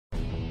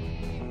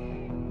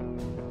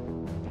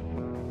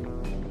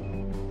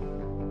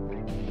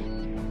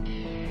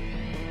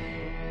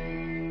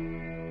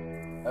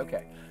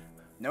Okay.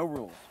 No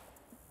rules.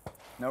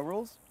 No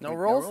rules? No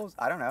rules? No rules?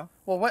 I don't know.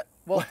 Well, what?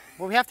 Well,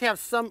 we have to have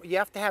some. You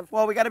have to have.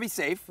 Well, we got to be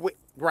safe.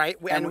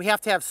 And we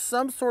have to have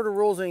some sort of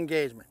rules of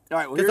engagement. All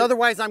right. Well, because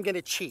otherwise, I'm going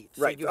to cheat.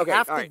 So right. you okay.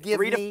 have all to right. give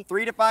me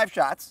 3 to 5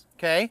 shots.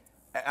 Okay.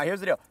 Here's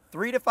the deal.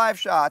 3 to 5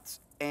 shots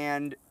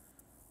and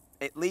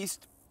at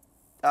least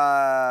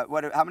how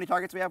many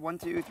targets we have? 1,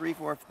 2, 3,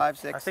 4, 5,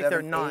 6, I think 7, there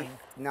are 9. 8,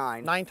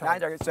 9. 9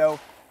 targets. So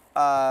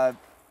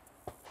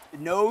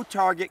no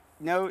target.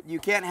 No, you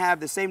can't have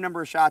the same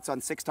number of shots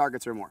on 6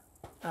 targets or more.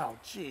 Oh,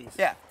 jeez.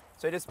 Yeah.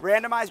 So just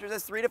randomize yours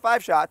as 3 to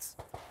 5 shots.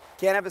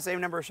 Can't have the same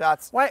number of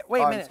shots. Wait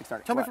a minute. 6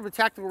 targets. Tell me from a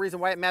tactical reason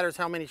why it matters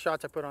how many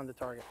shots I put on the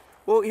target.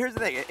 Well, here's the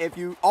thing. If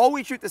you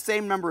always shoot the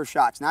same number of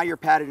shots, now you're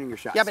patterning your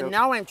shots. Yeah, but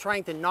now I'm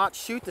trying to not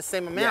shoot the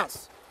same amount.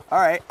 Yes. All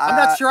right. I'm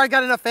not sure I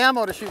got enough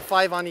ammo to shoot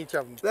 5 on each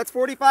of them. That's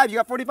 45. You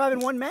got 45 in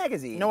one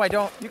magazine. No, I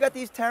don't. You got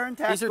these Terran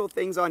tactical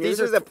things on here. These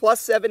This is a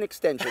 +7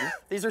 extension.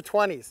 These are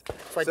 20s.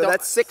 So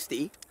that's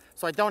 60.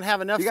 So I don't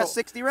have enough. You got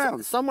 60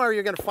 rounds. Somewhere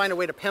you're going to find a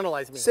way to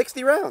penalize me.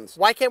 60 rounds.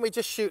 Why can't we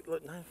just shoot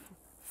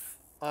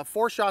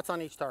 4 shots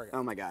on each target?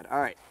 Oh my God.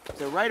 All right.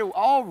 So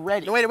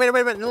already. No, wait a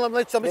minute. No, let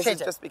me change this has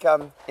just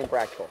become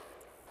impractical.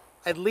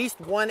 At least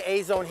 1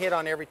 A-zone hit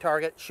on every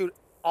target. Shoot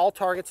all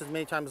targets as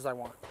many times as I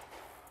want.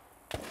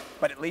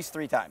 But at least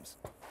 3 times.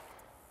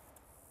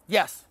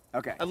 Yes.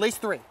 Okay. At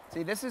least 3.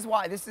 See, this is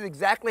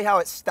exactly how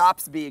it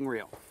stops being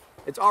real.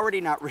 It's already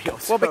not real.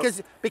 So. Well,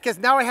 because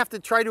now I have to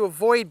try to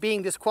avoid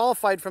being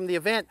disqualified from the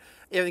event.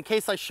 In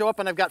case I show up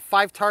and I've got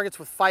 5 targets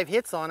with 5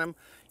 hits on them,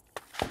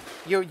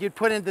 you'd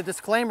put in the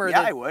disclaimer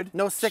that I would.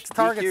 No 6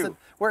 targets.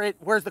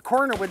 Whereas the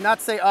coroner would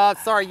not say,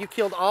 sorry, you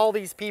killed all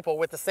these people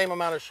with the same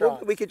amount of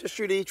shots. Well, we could just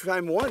shoot each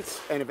time once,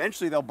 and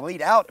eventually they'll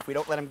bleed out if we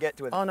don't let them get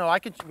to it. Oh, no, I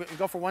could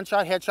go for 1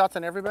 shot, headshots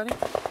on everybody?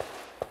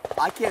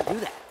 I can't do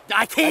that.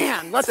 I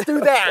can. Let's do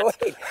that.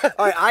 Wait.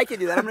 All right, I can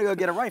do that. I'm going to go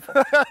get a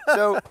rifle.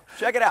 So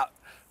check it out.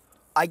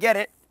 I get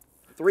it.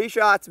 3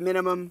 shots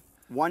minimum,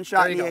 1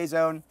 shot in the A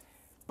zone.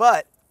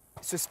 But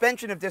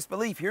suspension of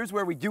disbelief, here's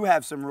where we do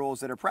have some rules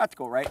that are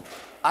practical, right?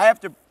 I have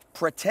to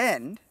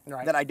pretend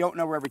that I don't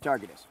know where every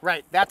target is.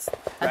 Right. That's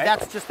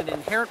just an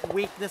inherent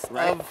weakness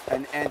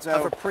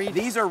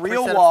these are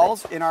real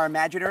walls in our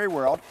imaginary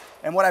world.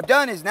 And what I've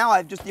done is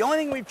now the only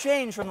thing we've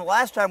changed from the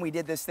last time we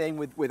did this thing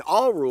with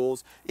all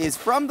rules is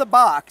from the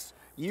box,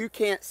 you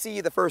can't see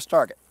the first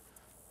target.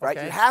 Right?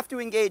 Okay. You have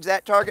to engage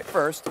that target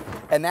first,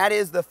 and that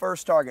is the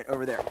first target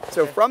over there.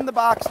 So from the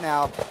box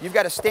now, you've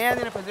got to stand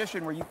in a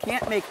position where you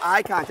can't make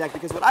eye contact,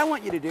 because what I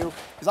want you to do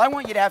is I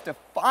want you to have to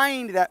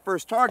find that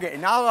first target,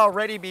 and I'll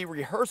already be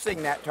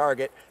rehearsing that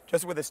target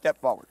just with a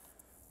step forward.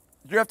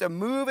 You have to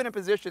move in a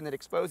position that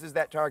exposes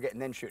that target and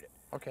then shoot it.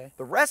 Okay.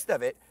 The rest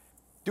of it,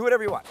 do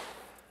whatever you want.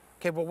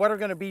 Okay, well, what are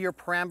going to be your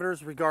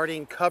parameters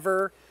regarding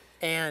cover,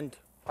 and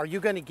are you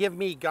going to give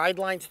me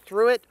guidelines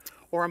through it?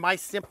 Or am I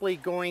simply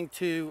going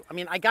to,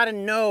 I got to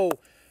know,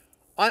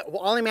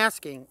 all I'm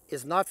asking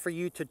is not for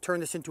you to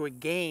turn this into a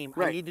game.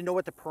 Right. I need to know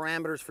what the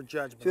parameters for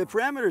judgment are. So the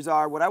parameters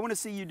are, what I want to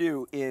see you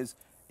do is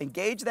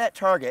engage that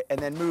target and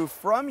then move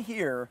from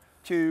here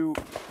to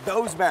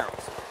those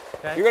barrels.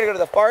 Okay. You're going to go to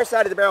the far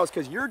side of the barrels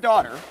because your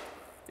daughter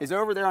is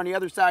over there on the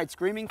other side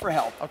screaming for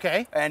help.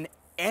 Okay. And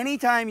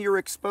anytime you're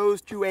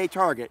exposed to a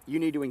target, you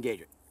need to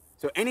engage it.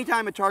 So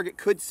anytime a target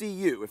could see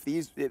you, if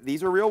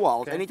these are real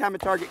walls, anytime a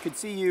target could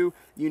see you,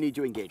 you need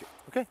to engage it.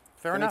 Okay,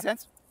 fair enough. Make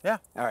sense? Yeah.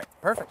 All right.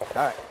 Perfect.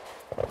 All right.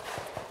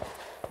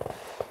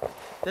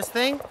 This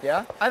thing?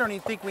 Yeah? I don't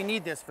even think we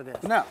need this for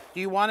this. No.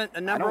 Do you want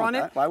a number on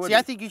it? Why would See,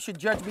 I think you should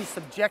judge me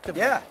subjectively.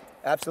 Yeah,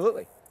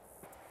 absolutely.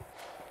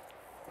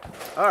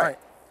 All right.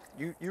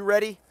 You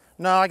ready?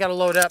 No, I got to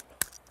load up.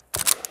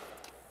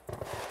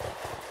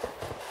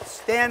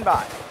 Stand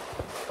by.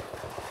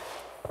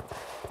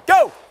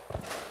 Go!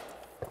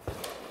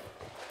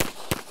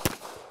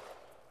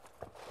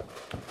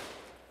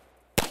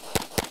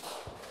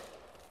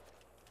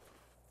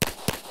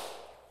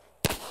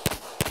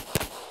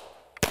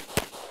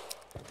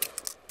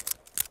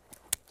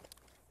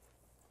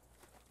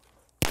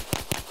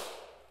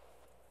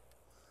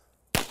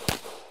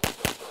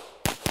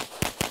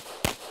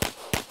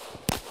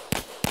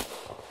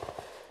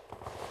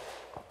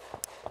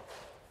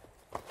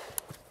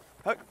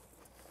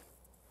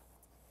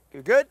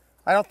 You good?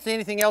 I don't see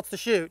anything else to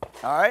shoot.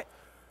 All right.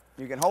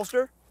 You can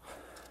holster.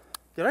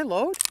 Did I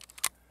load?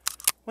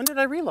 When did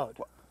I reload?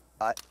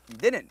 Well, you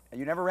didn't.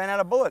 You never ran out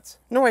of bullets.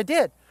 No, I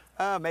did.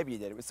 Maybe you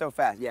did. It was so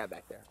fast. Yeah,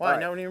 back there. Well, I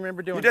don't even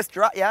remember doing it. You just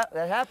dropped. Yeah,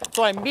 that happened.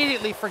 So I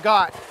immediately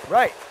forgot.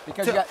 Right.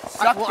 Because you got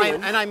sucked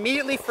in. And I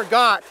immediately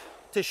forgot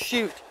to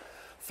shoot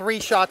 3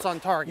 shots on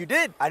target. You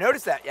did. I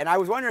noticed that. And I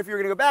was wondering if you were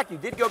going to go back. You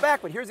did go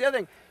back. But here's the other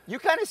thing. You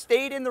kind of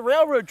stayed in the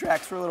railroad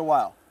tracks for a little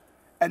while.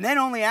 And then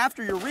only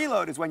after your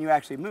reload is when you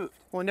actually moved.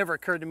 Well, it never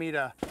occurred to me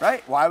to...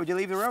 Right. Why would you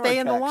leave the railroad tracks? Stay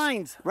in the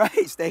lines.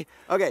 Right. Stay.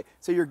 Okay.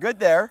 So you're good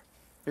there.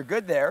 You're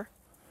good there.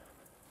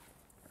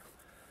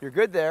 You're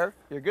good there.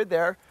 You're good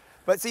there.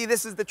 But see,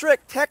 this is the trick.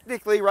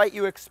 Technically, right,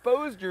 you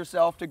exposed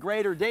yourself to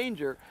greater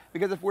danger,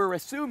 because if we're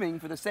assuming,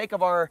 for the sake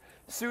of our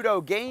pseudo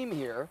game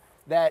here,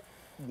 that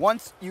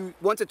once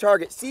a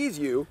target sees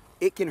you,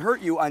 it can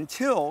hurt you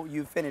until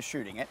you finish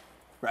shooting it,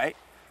 right?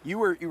 You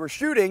were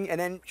shooting and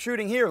then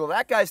shooting here. Well,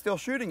 that guy's still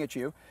shooting at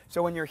you.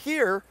 So when you're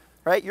here,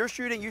 right, you're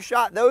shooting, you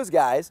shot those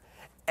guys,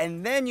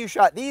 and then you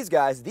shot these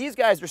guys. These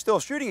guys are still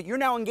shooting it. You're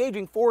now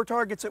engaging 4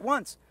 targets at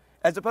once,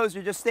 as opposed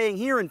to just staying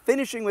here and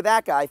finishing with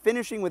that guy,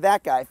 finishing with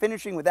that guy,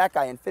 finishing with that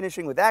guy, and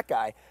finishing with that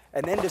guy,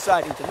 and then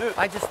deciding to move.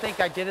 I just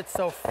think I did it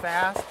so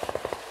fast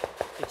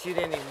that you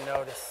didn't even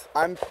notice.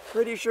 I'm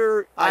pretty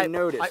sure I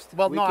noticed.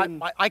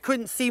 I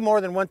couldn't see more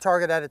than 1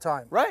 target at a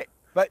time. Right.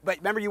 But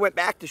remember you went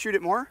back to shoot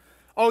it more?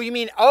 Oh, you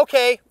mean,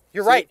 okay,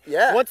 you're right.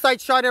 Yeah. Once I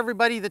shot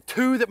everybody the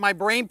 2 that my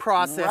brain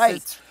processes,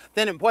 right.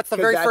 then what's the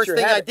very first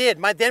thing I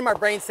did? Then my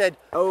brain said,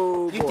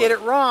 oh, you did it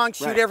wrong,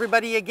 shoot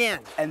everybody again.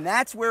 And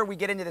that's where we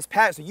get into this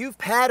pattern. So you've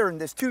patterned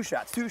this 2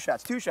 shots, 2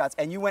 shots, 2 shots,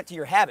 and you went to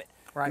your habit.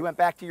 Right. You went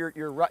back to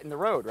your rut in the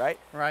road, right?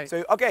 Right.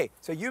 So, okay,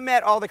 so you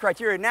met all the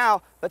criteria.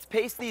 Now, let's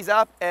paste these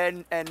up,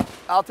 and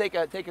I'll take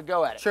a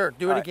go at it. Sure,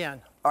 do it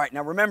again. All right,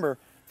 now remember,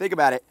 think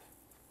about it.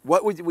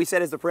 What we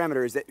said as the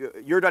parameter is that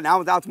you're done.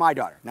 Now it's my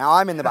daughter. Now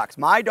I'm in the box.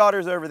 My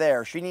daughter's over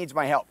there. She needs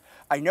my help.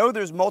 I know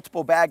there's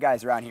multiple bad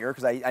guys around here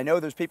because I know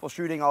there's people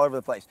shooting all over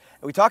the place.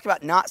 And we talked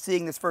about not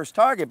seeing this first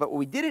target, but what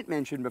we didn't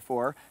mention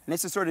before, and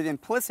this is sort of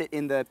implicit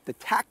in the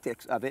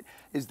tactics of it,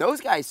 is those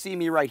guys see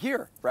me right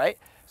here, right?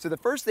 So the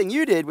first thing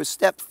you did was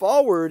step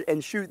forward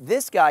and shoot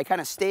this guy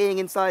kind of staying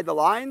inside the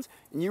lines,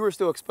 and you were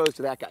still exposed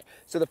to that guy.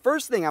 So the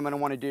first thing I'm going to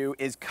want to do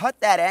is cut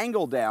that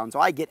angle down so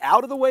I get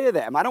out of the way of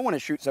them. I don't want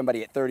to shoot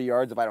somebody at 30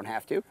 yards if I don't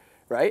have to,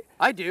 right?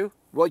 I do.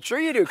 Well, sure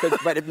you do,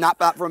 but if not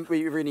from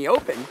you're in the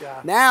open.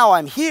 Yeah. Now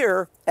I'm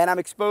here and I'm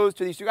exposed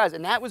to these 2 guys,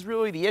 and that was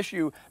really the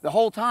issue the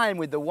whole time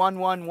with the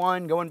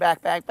 1-1-1 going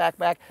back,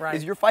 right.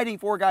 is you're fighting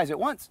 4 guys at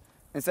once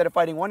instead of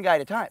fighting 1 guy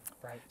at a time.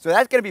 Right. So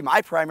that's going to be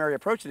my primary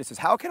approach to this: is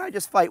how can I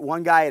just fight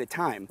 1 guy at a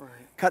time, right.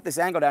 cut this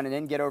angle down, and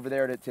then get over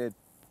there to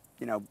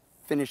you know,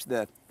 finish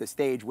the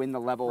stage, win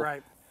the level.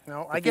 Right.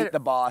 No, I get it. The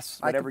boss,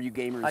 whatever you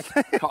gamers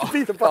call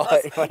be the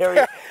boss.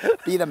 Whatever,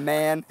 be the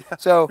man.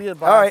 So, be the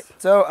boss. all right.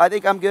 So I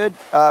think I'm good.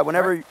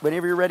 Whenever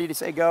you're ready to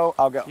say go,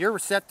 I'll go. You're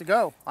set to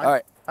go. All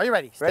right. Are you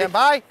ready? Stand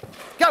by.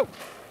 Go.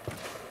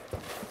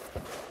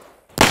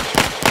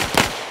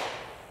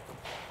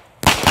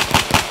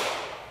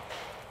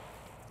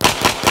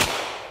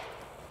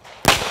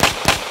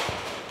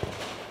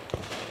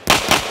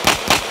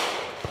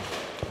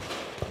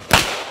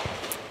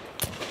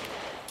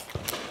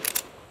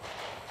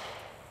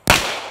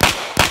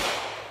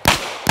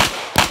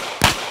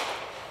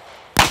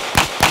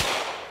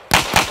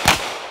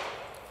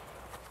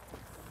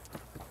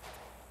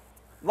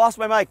 Lost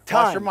my mic.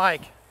 Time. Lost your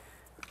mic.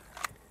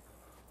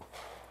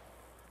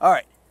 All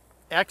right.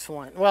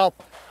 Excellent. Well,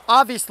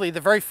 obviously,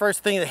 the very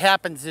first thing that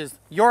happens is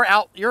you're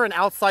an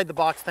outside the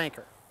box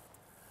thinker.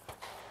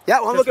 Yeah,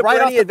 well, I'm looking for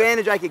any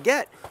advantage I could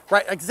get.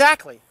 Right,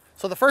 exactly.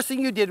 So the first thing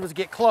you did was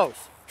get close.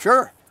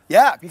 Sure.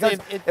 Yeah, because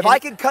if I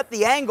could cut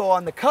the angle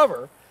on the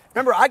cover,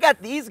 remember, I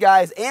got these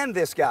guys and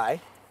this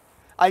guy.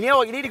 I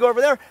know you need to go over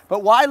there,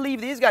 but why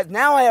leave these guys?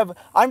 Now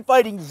I'm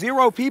fighting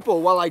 0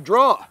 people while I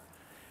draw.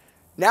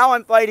 Now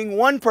I'm fighting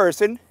 1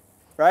 person,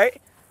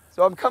 right?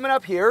 So I'm coming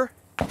up here.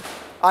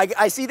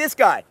 I see this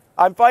guy.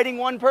 I'm fighting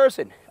 1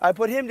 person. I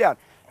put him down.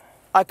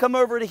 I come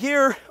over to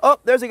here. Oh,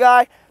 there's a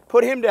guy.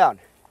 Put him down.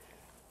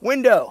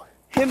 Window.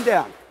 Him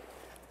down.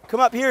 Come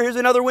up here. Here's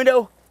another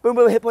window. Boom,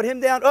 boom. Put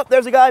him down. Oh,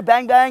 there's a guy.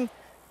 Bang, bang.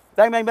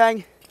 Bang, bang,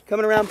 bang.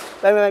 Coming around.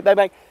 Bang, bang, bang,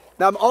 bang.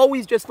 Now I'm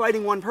always just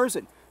fighting 1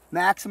 person.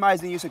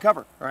 Maximizing the use of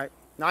cover. Right.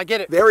 Now I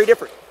get it. Very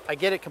different. I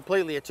get it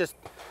completely. It's just...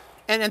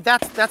 And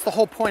that's the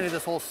whole point of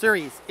this whole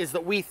series, is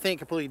that we think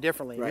completely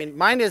differently. Right. I mean,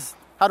 mine is,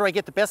 how do I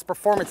get the best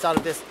performance out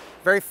of this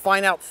very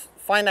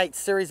finite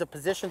series of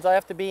positions I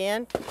have to be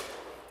in?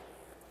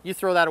 You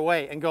throw that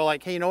away and go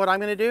like, hey, you know what I'm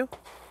going to do?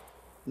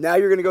 Now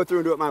you're going to go through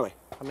and do it my way.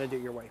 I'm going to do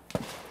it your way.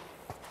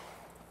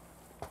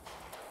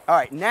 All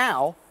right,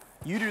 now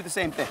you do the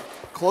same thing.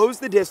 Close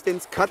the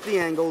distance, cut the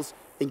angles,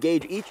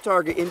 engage each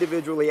target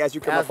individually as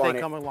you come up on it. As they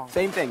come along.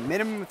 Same thing,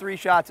 minimum of 3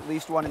 shots, at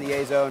least 1 in the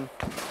A zone.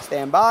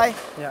 Stand by.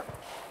 Yeah.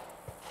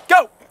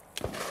 Go!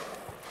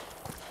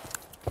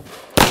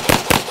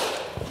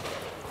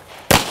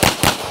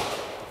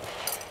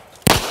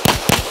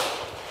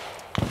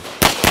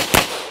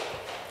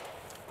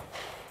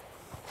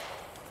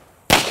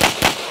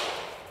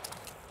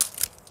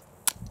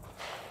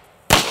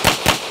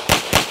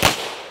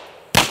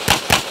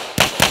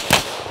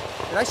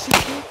 Did I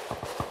shoot you?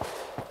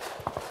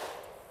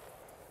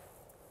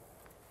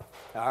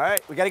 All right,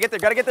 we gotta get there,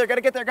 gotta get there,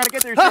 gotta get there, gotta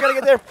get there, you still gotta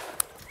get there.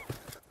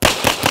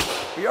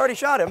 We already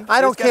shot him. I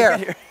don't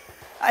care.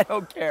 I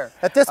don't care.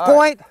 At this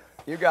point,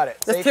 you got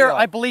it. This here,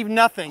 I believe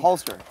nothing.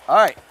 Holster. All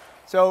right.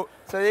 So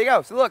there you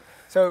go. So look.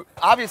 So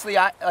obviously,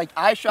 I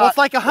shot. Well, it's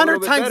like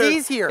 100 times better,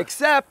 easier.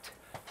 Except.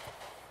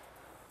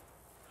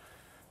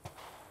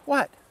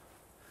 What?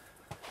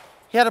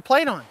 He had a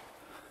plate on.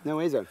 No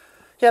A zone.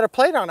 He had a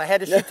plate on. I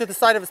had to shoot to the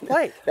side of his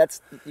plate.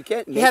 That's, you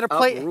can't. He had a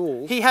plate.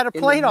 Rules he had a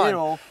plate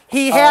on.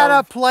 He had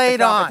a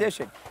plate on.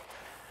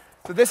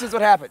 So this is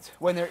what happens.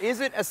 When there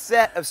isn't a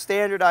set of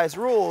standardized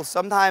rules,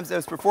 sometimes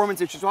those performance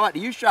issues are.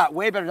 You shot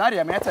way better than I did.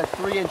 I mean, that's a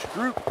 3-inch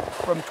group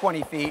from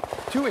 20 feet,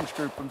 2-inch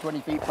group from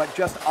 20 feet, but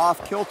just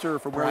off kilter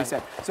from where we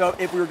said. So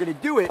if we were gonna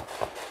do it,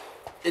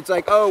 it's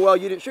like, oh, well,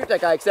 you didn't shoot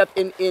that guy, except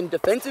in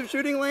defensive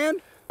shooting land,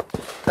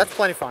 that's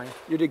plenty fine.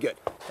 You did good.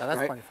 Yeah,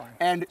 that's plenty fine.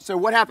 And so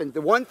what happened?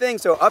 The one thing,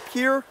 so up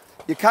here,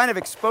 you kind of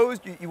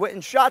exposed, you went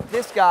and shot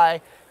this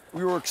guy,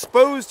 we were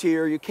exposed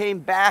here, you came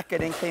back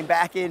and then came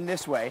back in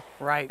this way.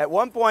 Right. At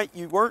one point,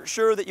 you weren't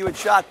sure that you had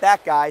shot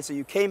that guy, so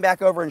you came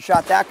back over and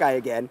shot that guy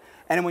again.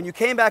 And then when you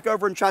came back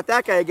over and shot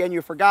that guy again,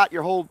 you forgot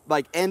your whole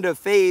like end of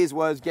phase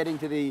was getting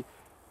to the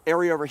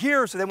area over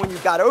here. So then when you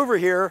got over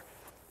here,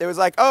 it was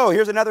like, oh,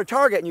 here's another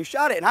target, and you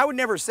shot it. And I would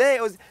never say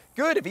it was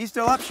good. If he's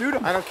still up, shoot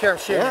him. I don't care,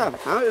 shoot him.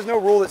 There's no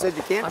rule that says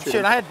you can't shoot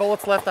him. I had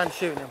bullets left, I'm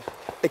shooting him.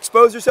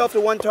 Expose yourself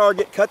to one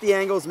target, cut the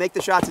angles, make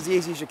the shots as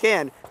easy as you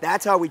can.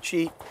 That's how we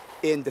cheat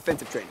in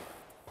defensive training.